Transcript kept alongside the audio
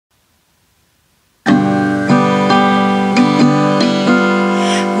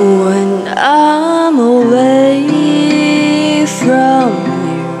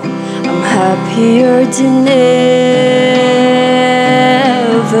than ever.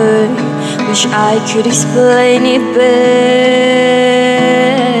 Wish I could explain it better.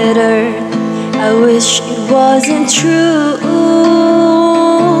 I wish it wasn't true.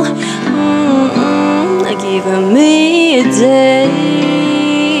 Give me a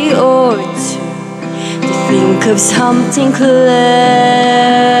day or two to think of something clever,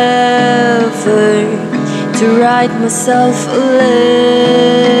 to write myself a letter,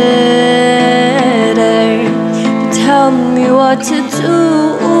 to tell me what to do.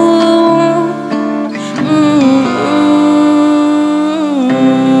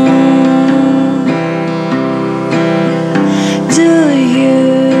 Do you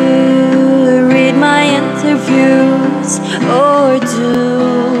read my interviews, or do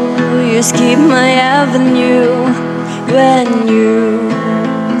you skip my avenue? When you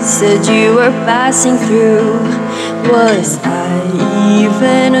said you were passing through, was I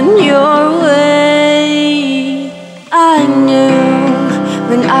even on your way? I knew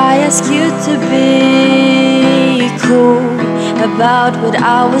when I asked you to be cool about what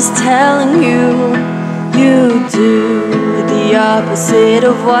I was telling you. You do the opposite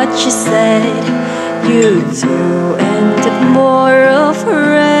of what you said. You do end up more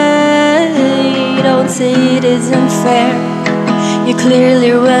afraid. Don't say it isn't fair. You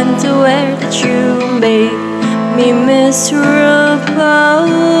clearly went aware that you made me miserable.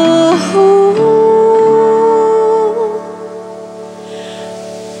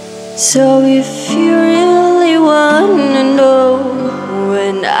 So if you really wanna know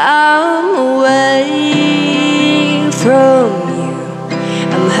when I'm away from you,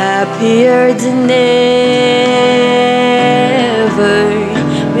 I'm happier than ever.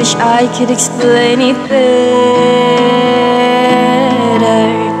 Wish I could explain it better.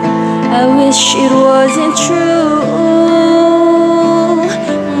 I wish it wasn't true.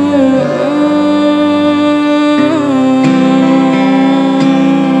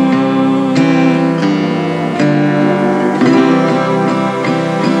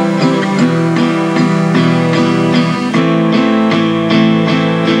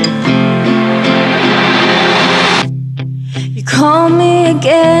 Call me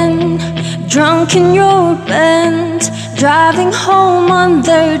again, drunk in your Benz, driving home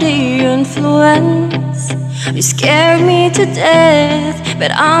under the influence. You scared me to death,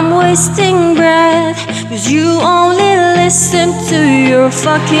 but I'm wasting breath, 'cause you only listen to your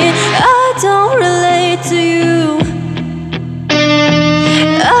fucking. I don't relate to you.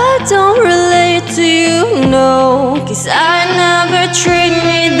 I don't relate to you, no, 'cause I never treat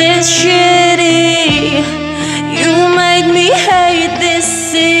me this shitty. You made me hate this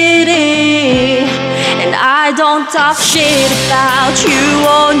city, and I don't talk shit about you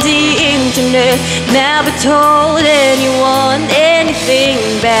on the internet. Never told anyone anything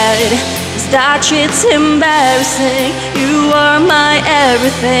bad, 'cause that shit's embarrassing. You are my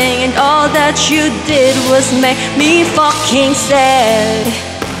everything, and all that you did was make me fucking sad.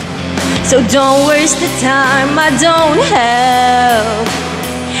 So don't waste the time I don't have,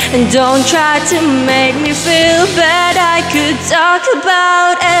 and don't try to make me feel bad. I could talk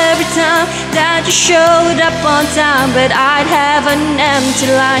about every time that you showed up on time, but I'd have an empty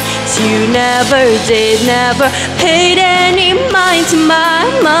line, 'cause you never did, never paid any mind to my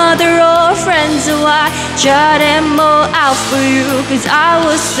mother or friends. So I shut them all out for you, 'cause I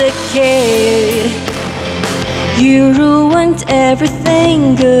was a kid. You ruined everything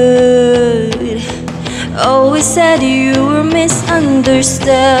good. Always said you were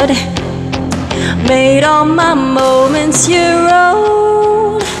misunderstood. Made all my moments your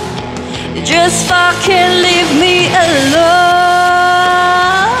own. Just fucking leave me alone.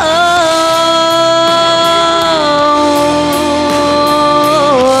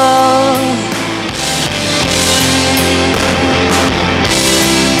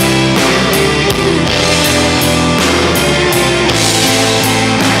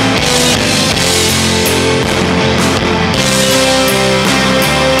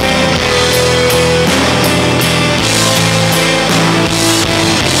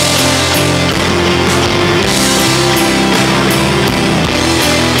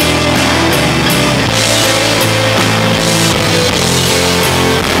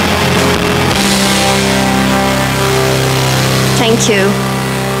 Thank you.